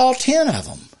uses all 10 of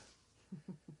them?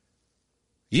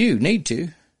 You need to.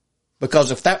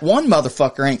 Because if that one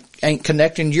motherfucker ain't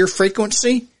connecting to your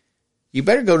frequency, you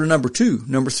better go to number 2,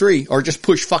 number 3, or just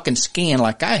push fucking scan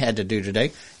like I had to do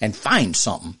today and find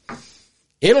something.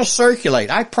 It'll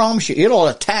circulate. I promise you, it'll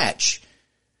attach.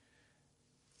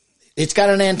 It's got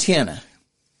an antenna.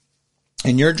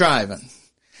 And you're driving.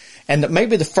 And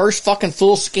maybe the first fucking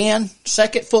full scan,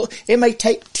 second full, it may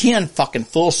take 10 fucking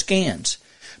full scans.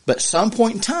 But at some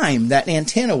point in time, that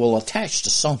antenna will attach to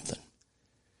something.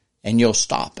 And you'll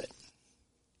stop it.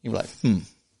 You're like,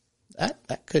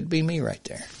 that could be me right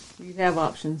there. You have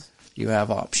options. You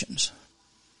have options.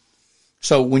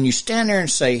 So when you stand there and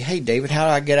say, hey, David, how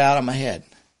do I get out of my head?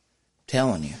 I'm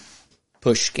telling you,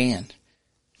 push scan.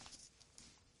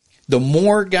 The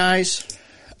more, guys,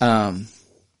 the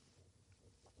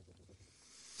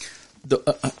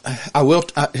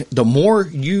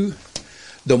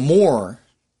more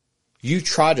you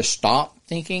try to stop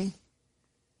thinking,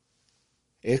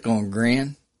 it's going to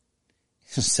grin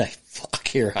and say, fuck,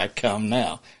 here I come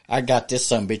now. I got this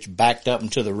sumbitch backed up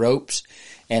into the ropes,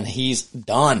 and he's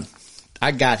done.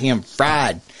 I got him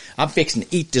fried. I'm fixing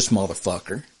to eat this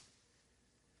motherfucker.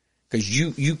 Because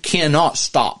you cannot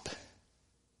stop.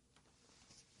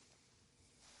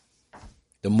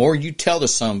 The more you tell the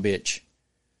sumbitch,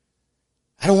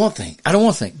 I don't want to think. I don't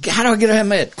want to think. How do I get out of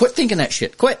my head? Quit thinking that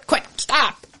shit. Quit.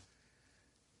 Stop.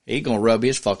 He gonna rub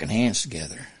his fucking hands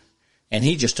together. And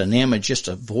he just an image, just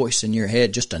a voice in your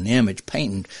head, just an image,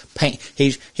 paint.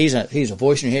 He's a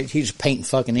voice in your head. He's painting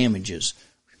fucking images.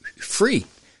 Free.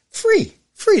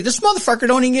 This motherfucker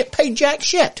don't even get paid jack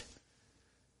shit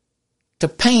to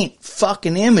paint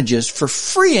fucking images for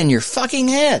free in your fucking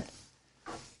head.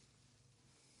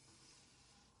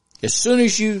 As soon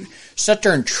as you sit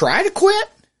there and try to quit,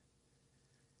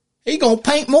 he gonna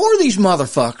paint more of these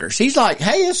motherfuckers. He's like,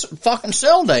 hey, it's fucking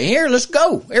sale day. Here, let's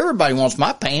go. Everybody wants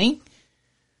my painting.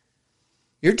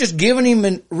 You're just giving him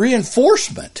a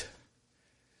reinforcement.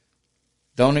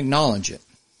 Don't acknowledge it.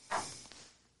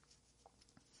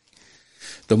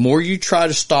 The more you try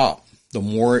to stop, the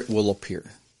more it will appear.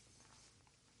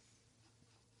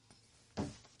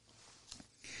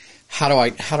 How do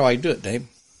I do it, Dave?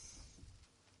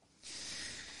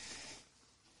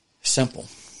 Simple.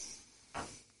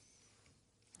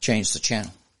 Change the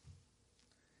channel.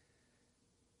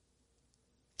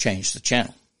 Change the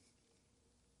channel.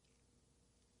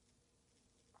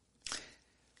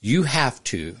 You have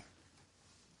to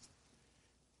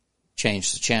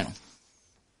change the channel.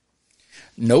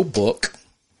 No book,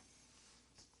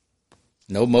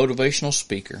 no motivational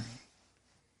speaker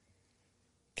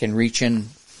can reach in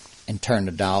and turn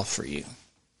the dial for you.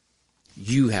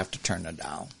 You have to turn the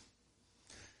dial.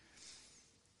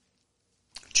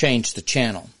 Change the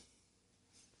channel.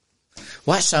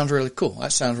 Well, that sounds really cool.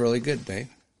 That sounds really good, Dave.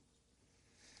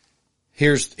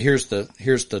 Here's the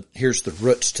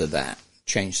roots to that.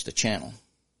 Change the channel.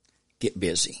 Get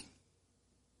busy.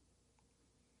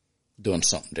 Doing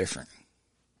something different.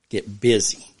 Get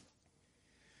busy.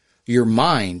 Your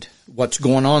mind, what's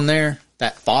going on there,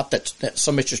 that thought that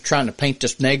somebody's just trying to paint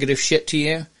this negative shit to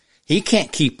you, he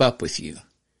can't keep up with you.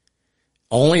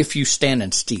 Only if you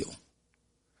standing still.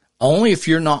 Only if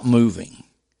you're not moving.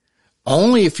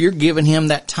 Only if you're giving him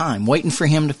that time, waiting for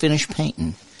him to finish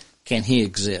painting, can he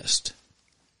exist.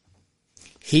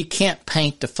 He can't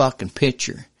paint the fucking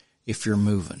picture if you're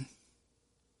moving.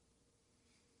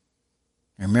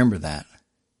 Remember that.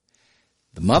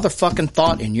 The motherfucking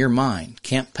thought in your mind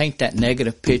can't paint that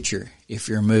negative picture if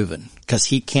you're moving, because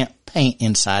he can't paint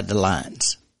inside the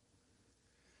lines.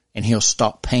 And he'll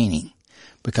stop painting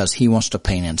because he wants to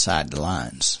paint inside the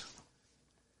lines.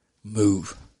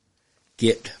 Move.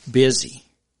 Get busy.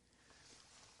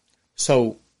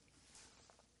 So,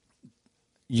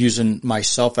 using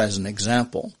myself as an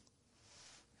example,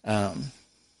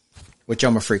 which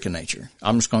I'm a freak of nature.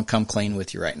 I'm just going to come clean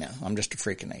with you right now. I'm just a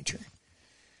freak of nature.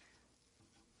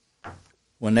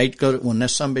 When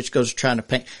this sumbitch goes trying to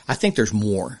paint, I think there's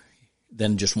more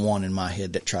than just one in my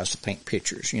head that tries to paint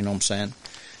pictures. You know what I'm saying?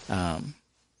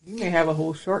 You may have a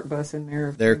whole short bus in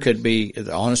there. There could be,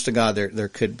 honest to God, there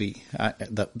could be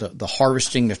the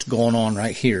harvesting that's going on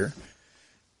right here.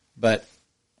 But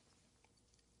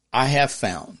I have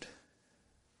found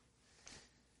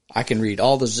I can read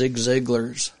all the Zig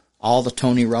Ziglars, all the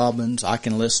Tony Robbins. I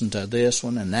can listen to this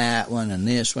one and that one and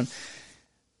this one.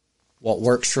 What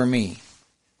works for me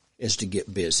is to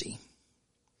get busy.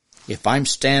 If I'm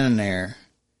standing there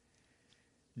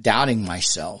doubting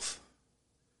myself,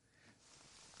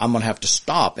 I'm going to have to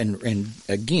stop and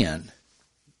again,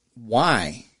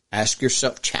 why? Ask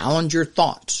yourself, challenge your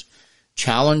thoughts.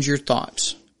 Challenge your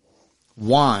thoughts.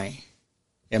 Why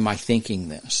am I thinking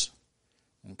this?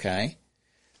 Okay.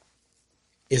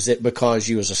 Is it because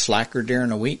you was a slacker during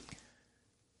the week?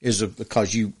 Is it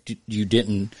because you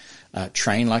didn't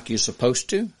train like you're supposed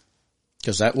to?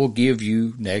 Because that will give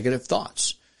you negative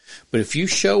thoughts. But if you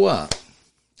show up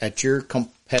at your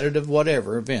competitive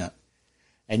whatever event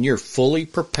and you're fully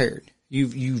prepared,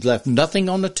 you've left nothing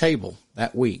on the table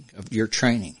that week of your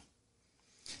training,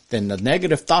 then the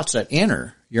negative thoughts that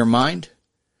enter your mind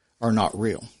are not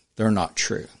real. They're not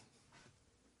true.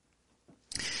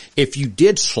 If you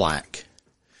did slack,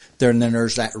 then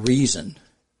there's that reason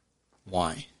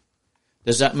why.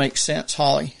 Does that make sense,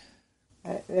 Holly?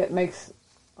 It makes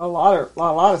a lot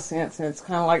of sense, and it's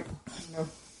kind of like,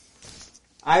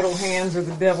 idle hands are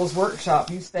the devil's workshop.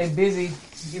 You stay busy,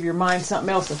 give your mind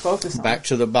something else to focus on. Back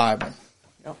to the Bible.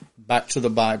 Yep. Back to the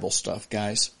Bible stuff,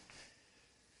 guys.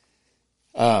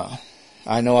 I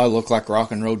know I look like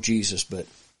rock and roll Jesus, but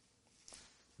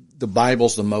the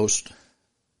Bible's the most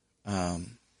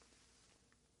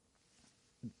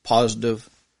positive,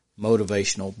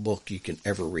 motivational book you can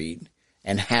ever read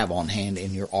and have on hand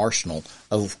in your arsenal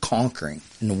of conquering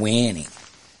and winning.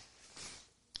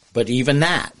 But even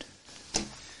that,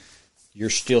 you're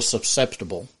still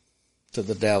susceptible to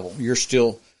the devil. You're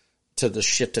still to the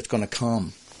shit that's going to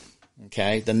come.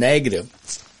 Okay? The negative.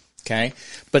 Okay?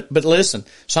 But listen,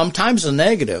 sometimes the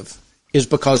negative is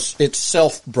because it's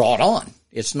self-brought on.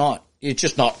 It's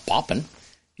just not popping.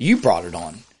 You brought it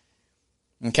on.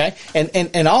 Okay?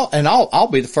 And I'll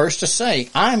be the first to say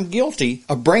I'm guilty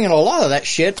of bringing a lot of that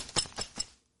shit.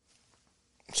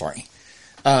 Sorry.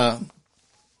 To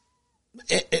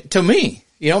me.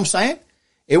 You know what I'm saying?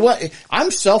 I'm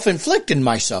self-inflicting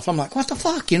myself. I'm like, what the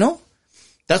fuck,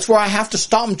 That's where I have to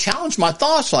stop and challenge my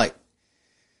thoughts like,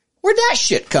 where'd that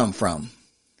shit come from?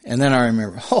 And then I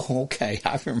remember, oh, okay,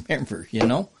 I remember,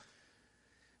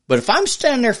 But if I'm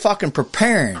standing there fucking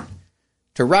preparing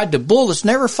to ride the bull that's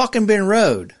never fucking been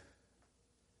rode,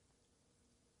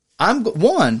 I'm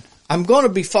going to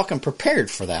be fucking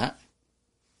prepared for that.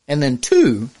 And then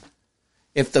two,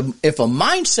 if a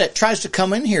mindset tries to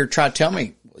come in here, try to tell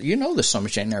me, this so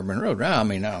much ain't never been rode. I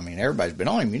mean, everybody's been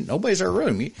on him. Nobody's ever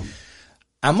rode him.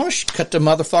 I'm going to cut the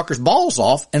motherfucker's balls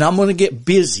off and I'm going to get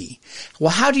busy.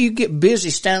 Well, how do you get busy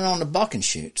standing on the bucking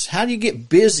chutes? How do you get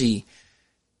busy?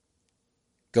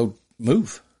 Go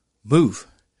move.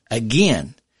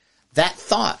 Again, that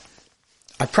thought,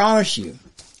 I promise you,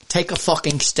 take a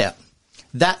fucking step.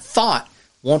 That thought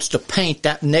wants to paint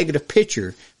that negative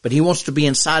picture, but he wants to be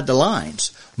inside the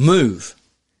lines. Move.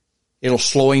 It'll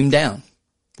slow him down.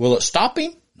 Will it stop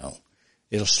him? No.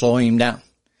 It'll slow him down.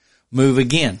 Move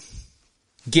again.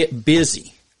 Get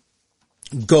busy.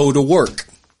 Go to work.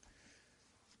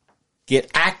 Get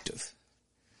active.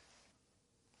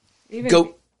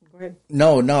 Go ahead.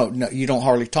 No, you don't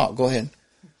hardly talk. Go ahead.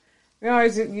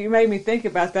 You made me think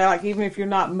about that. Like, even if you're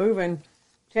not moving,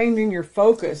 changing your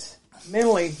focus,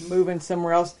 mentally moving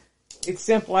somewhere else, it's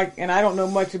simple. Like, and I don't know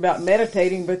much about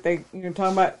meditating, but talking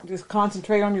about just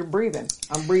concentrate on your breathing.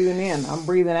 I'm breathing in, I'm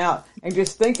breathing out, and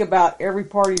just think about every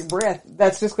part of your breath.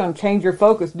 That's just going to change your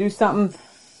focus. Do something.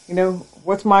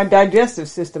 What's my digestive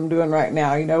system doing right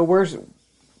now? Where's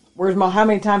how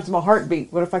many times does my heart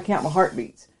beat? What if I count my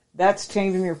heartbeats? That's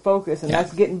changing your focus, and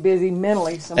that's getting busy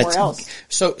mentally somewhere else.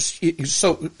 So,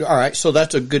 all right. So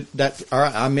that's all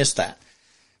right. I missed that.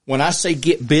 When I say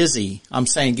get busy, I'm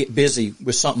saying get busy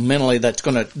with something mentally that's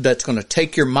gonna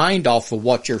take your mind off of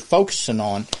what you're focusing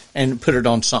on and put it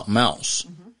on something else.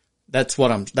 Mm-hmm. That's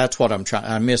what I'm trying.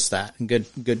 I missed that.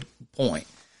 Good point.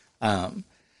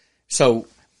 So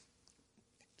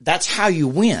that's how you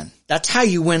win. That's how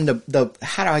you win the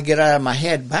how do I get out of my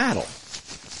head battle.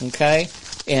 Okay.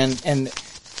 And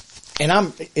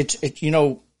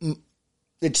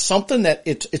it's something that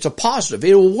it's a positive.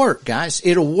 It'll work, guys.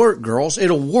 It'll work, girls.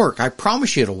 It'll work. I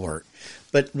promise you it'll work.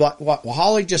 But what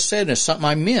Holly just said is something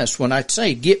I missed when I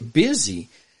say get busy.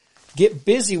 Get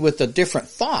busy with a different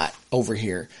thought over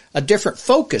here, a different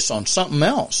focus on something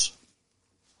else.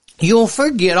 You'll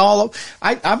forget I'm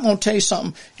going to tell you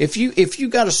something. If you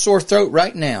got a sore throat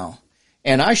right now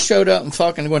and I showed up and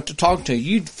fucking went to talk to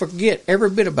you, you'd forget every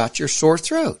bit about your sore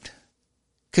throat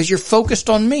because you're focused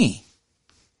on me.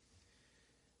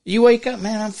 You wake up,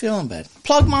 man, I'm feeling bad.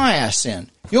 Plug my ass in.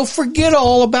 You'll forget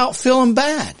all about feeling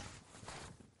bad.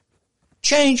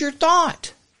 Change your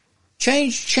thought.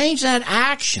 Change that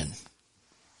action.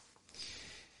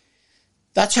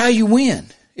 That's how you win.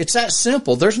 It's that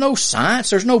simple. There's no science.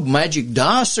 There's no magic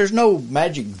dust. There's no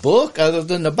magic book other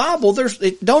than the Bible.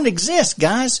 It don't exist,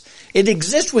 guys. It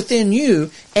exists within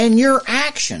you and your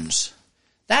actions.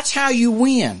 That's how you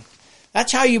win.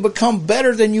 That's how you become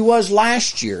better than you was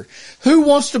last year. Who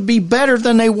wants to be better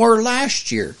than they were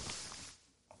last year?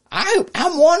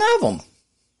 I'm one of them.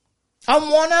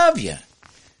 I'm one of you.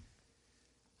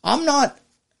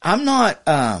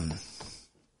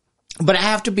 but I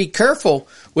have to be careful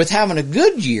with having a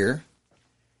good year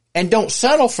and don't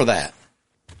settle for that.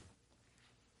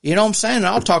 You know what I'm saying? And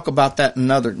I'll talk about that in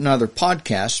another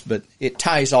podcast, but it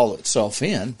ties all itself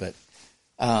in. But,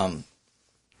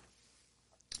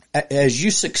 as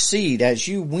you succeed, as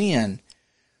you win,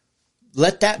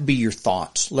 let that be your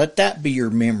thoughts. Let that be your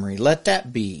memory. Let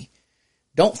that be.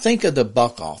 Don't think of the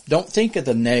buck off. Don't think of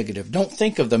the negative. Don't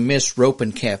think of the missed rope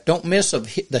and calf. Don't miss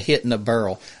the hit in the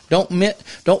barrel. Don't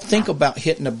think about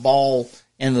hitting the ball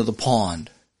into the pond.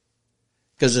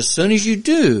 Because as soon as you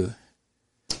do,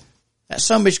 that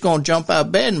somebody's going to jump out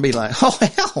of bed and be like, oh,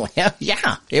 hell,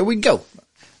 yeah, here we go.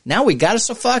 Now we got us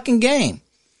a fucking game.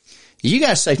 You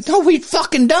got to say, no, we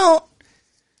fucking don't.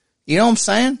 You know what I'm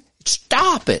saying?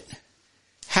 Stop it.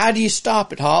 How do you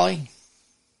stop it, Holly?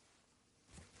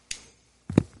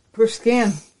 Push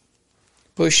scan.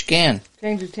 Push scan.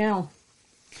 Change your channel.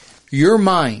 Your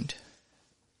mind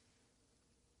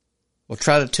will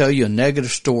try to tell you a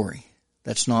negative story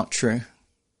that's not true.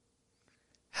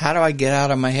 How do I get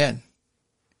out of my head?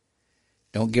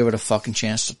 Don't give it a fucking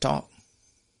chance to talk.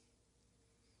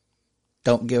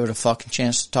 Don't give it a fucking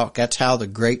chance to talk. That's how the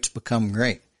greats become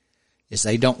great, is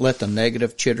they don't let the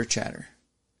negative chitter chatter.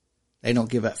 They don't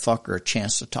give that fucker a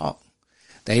chance to talk.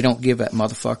 They don't give that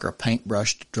motherfucker a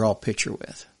paintbrush to draw a picture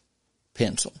with.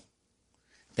 Pencil.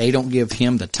 They don't give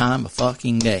him the time of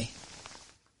fucking day.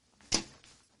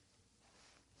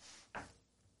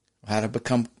 How to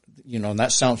become, and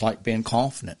that sounds like being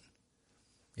confident.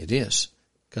 It is,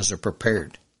 because they're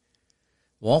prepared.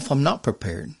 Well, if I'm not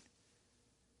prepared,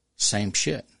 same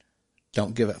shit.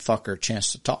 Don't give that fucker a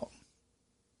chance to talk.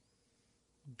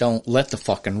 Don't let the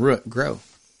fucking root grow.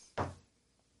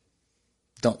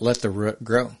 Don't let the root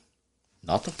grow.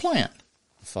 Not the plant,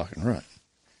 the fucking root.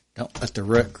 Don't let the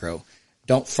root grow.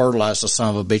 Don't fertilize the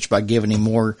son of a bitch by giving him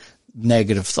more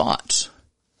negative thoughts.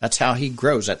 That's how he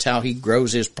grows. That's how he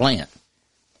grows his plant.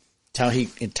 That's how he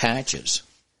attaches.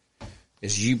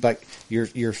 Is you by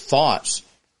your thoughts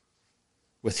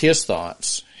with his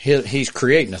thoughts. He's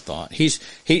creating a thought. He's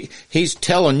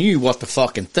telling you what to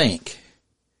fucking think.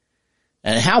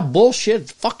 And how bullshit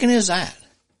fucking is that?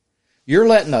 You're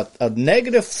letting a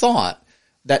negative thought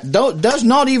that does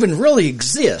not even really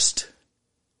exist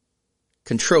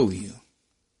control you.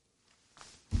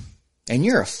 And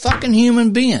you're a fucking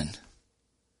human being.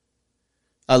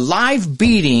 A live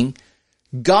beating,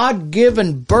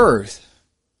 God-given birth.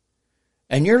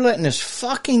 And you're letting this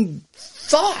fucking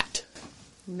thought.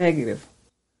 Negative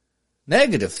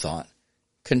thought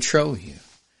control you.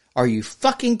 Are you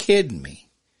fucking kidding me?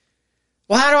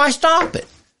 Well, how do I stop it?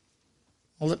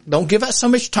 Well, don't give that so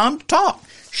much time to talk.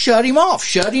 Shut him off.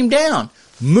 Shut him down.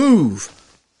 Move.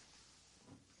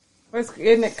 Well,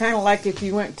 isn't it kind of like if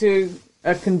you went to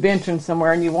a convention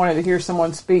somewhere and you wanted to hear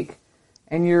someone speak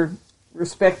and you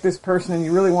respect this person and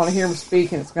you really want to hear him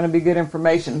speak and it's going to be good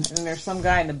information, and then there's some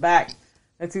guy in the back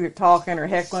that's either talking or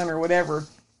heckling or whatever.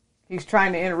 He's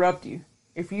trying to interrupt you.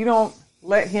 If you don't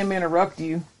let him interrupt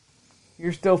you,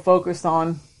 you're still focused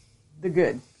on the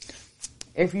good.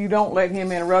 If you don't let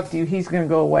him interrupt you, he's going to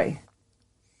go away.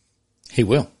 He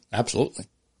will. Absolutely.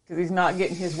 Because he's not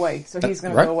getting his way. So he's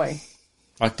going to go away.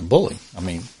 Like the bully. I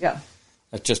mean, yeah.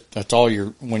 That's all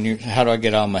how do I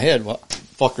get out of my head? Well,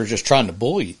 fucker's just trying to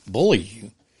bully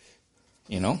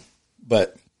you,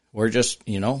 but we're just,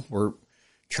 we're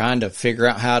trying to figure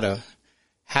out how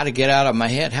to get out of my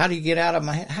head. How do you get out of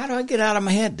my head? How do I get out of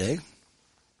my head, Dave?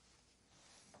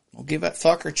 We'll give that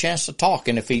fucker a chance to talk.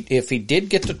 And if he did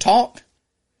get to talk,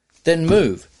 then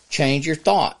move. Change your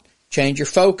thought. Change your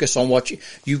focus on what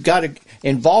you've got to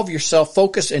involve yourself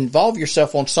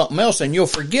on something else, and you'll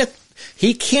forget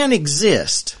he can't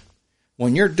exist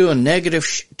when you're doing negative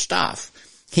stuff.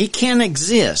 He can't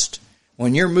exist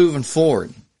when you're moving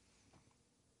forward.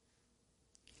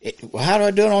 How do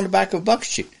I do it on the back of a bucket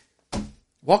chute?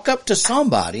 Walk up to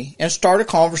somebody and start a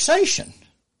conversation.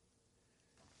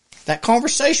 That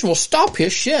conversation will stop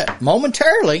his shit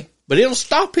momentarily, but it'll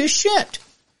stop his shit.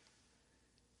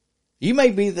 You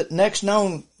may be the next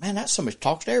known, man, that's somebody who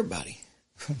talks to everybody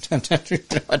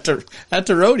at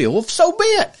the rodeo. Well, so be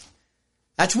it.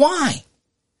 That's why.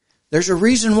 There's a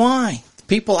reason why.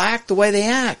 People act the way they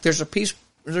act. There's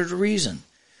a reason.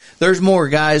 There's more,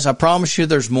 guys. I promise you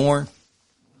there's more.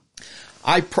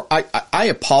 I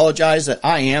apologize that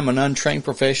I am an untrained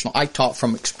professional. I talk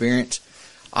from experience.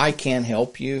 I can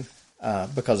help you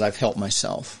because I've helped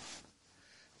myself.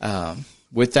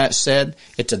 With that said,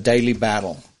 it's a daily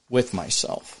battle with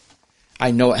myself.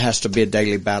 I know it has to be a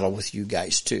daily battle with you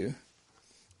guys too.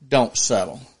 Don't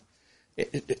settle.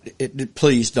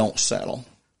 Please don't settle.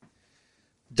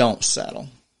 Don't settle.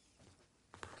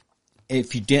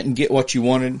 If you didn't get what you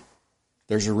wanted,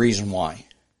 there's a reason why.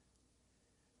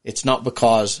 It's not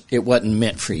because it wasn't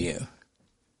meant for you.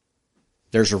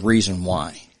 There's a reason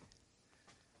why.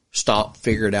 Stop,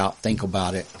 figure it out, think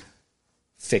about it,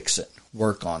 fix it,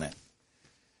 work on it.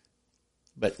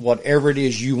 But whatever it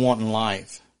is you want in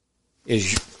life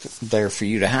is there for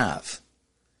you to have.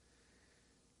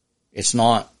 It's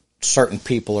not certain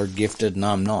people are gifted and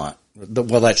I'm not.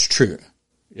 Well, that's true.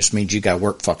 It just means you got to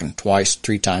work fucking twice,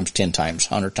 3 times, 10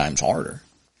 times, 100 times harder.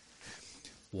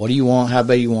 What do you want? How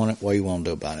bad you want it? What do you want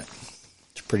to do about it?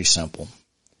 It's pretty simple.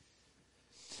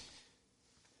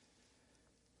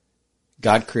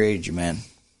 God created you, man.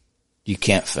 You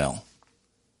can't fail.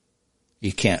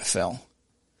 You can't fail.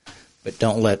 But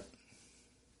don't let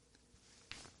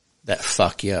that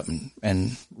fuck you up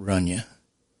and run you.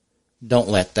 Don't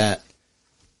let that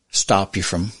stop you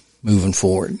from moving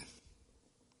forward.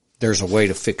 There's a way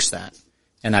to fix that.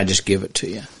 And I just give it to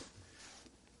you.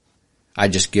 I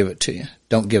just give it to you.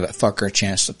 Don't give that fucker a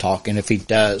chance to talk. And if he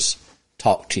does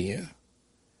talk to you,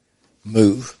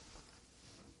 move.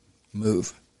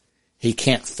 Move. He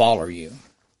can't follow you.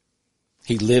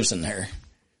 He lives in there.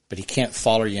 But he can't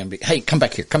follow you and be, hey, come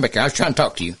back here, come back here. I was trying to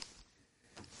talk to you.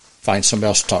 Find somebody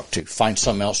else to talk to. Find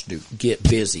something else to do. Get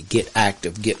busy. Get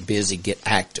active. Get busy. Get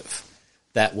active.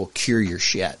 That will cure your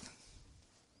shit.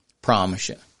 Promise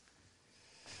you.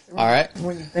 All right?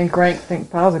 When you think rank,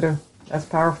 think positive. That's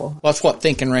powerful. Well, that's what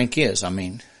think and rank is. I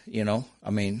mean,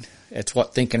 it's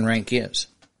what think and rank is.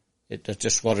 It's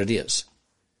just what it is.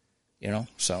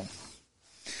 So.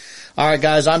 All right,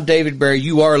 guys, I'm David Berry.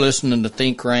 You are listening to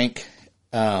Think Rank.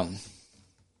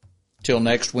 Till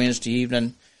next Wednesday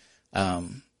evening.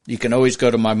 You can always go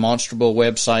to my Monster Bull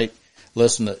website,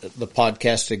 listen to the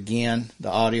podcast again, the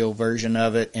audio version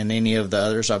of it, and any of the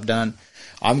others I've done.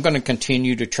 I'm going to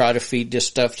continue to try to feed this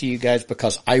stuff to you guys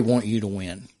because I want you to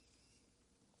win.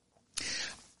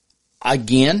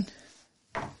 Again,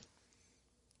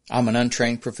 I'm an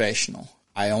untrained professional.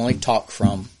 I only talk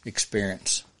from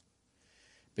experience.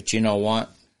 But you know what?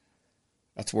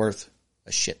 That's worth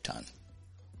a shit ton.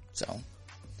 So, all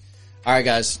right,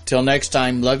 guys. Till next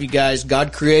time. Love you guys.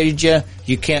 God created you.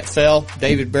 You can't fail.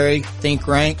 David Berry. Think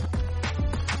rank.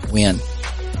 Win.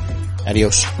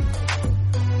 Adios.